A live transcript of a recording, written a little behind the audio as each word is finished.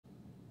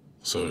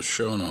So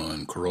Shono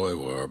and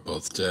Kuroiwa are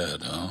both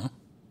dead, huh?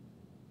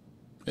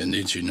 And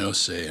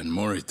Ichinose and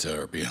Morita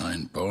are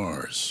behind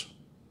bars.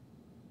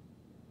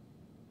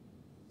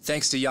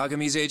 Thanks to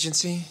Yagami's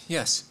agency,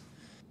 yes.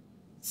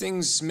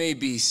 Things may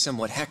be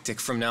somewhat hectic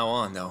from now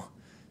on, though.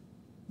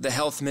 The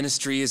health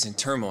ministry is in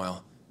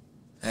turmoil,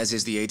 as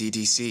is the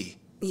ADDC.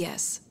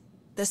 Yes.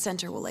 The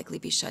center will likely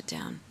be shut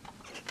down.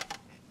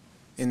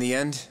 In the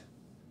end,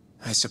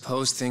 I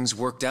suppose things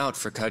worked out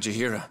for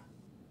Kajihira.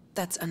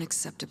 That's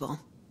unacceptable.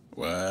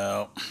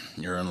 Well,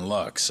 you're in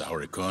luck,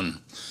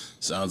 Saori-kun.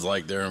 Sounds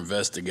like they're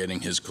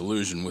investigating his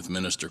collusion with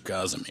Minister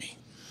Kazumi.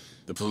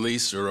 The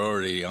police are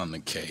already on the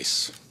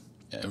case.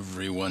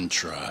 Everyone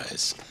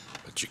tries,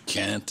 but you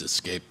can't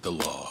escape the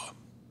law.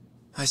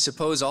 I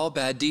suppose all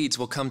bad deeds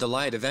will come to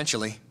light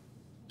eventually.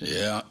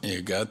 Yeah,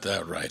 you got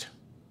that right.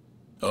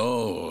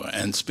 Oh,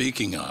 and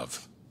speaking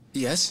of...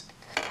 Yes?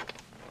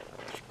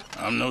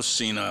 I'm no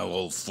senile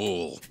old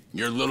fool.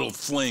 Your little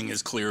Fling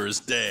is clear as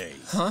day.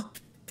 Huh?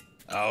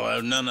 I'll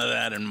have none of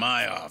that in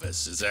my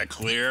office. Is that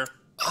clear?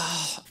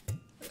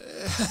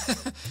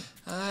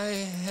 I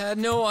had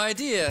no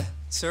idea,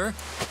 sir.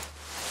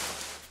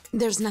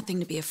 There's nothing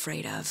to be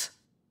afraid of.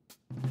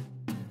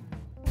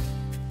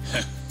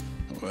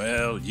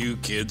 Well, you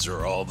kids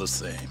are all the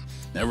same.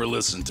 Never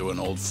listen to an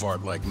old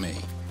fart like me.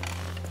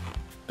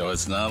 Though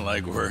it's not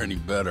like we're any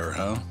better,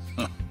 huh?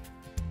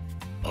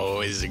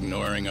 Always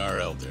ignoring our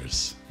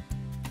elders.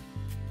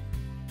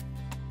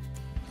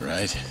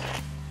 Right?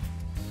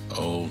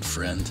 Old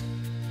friend?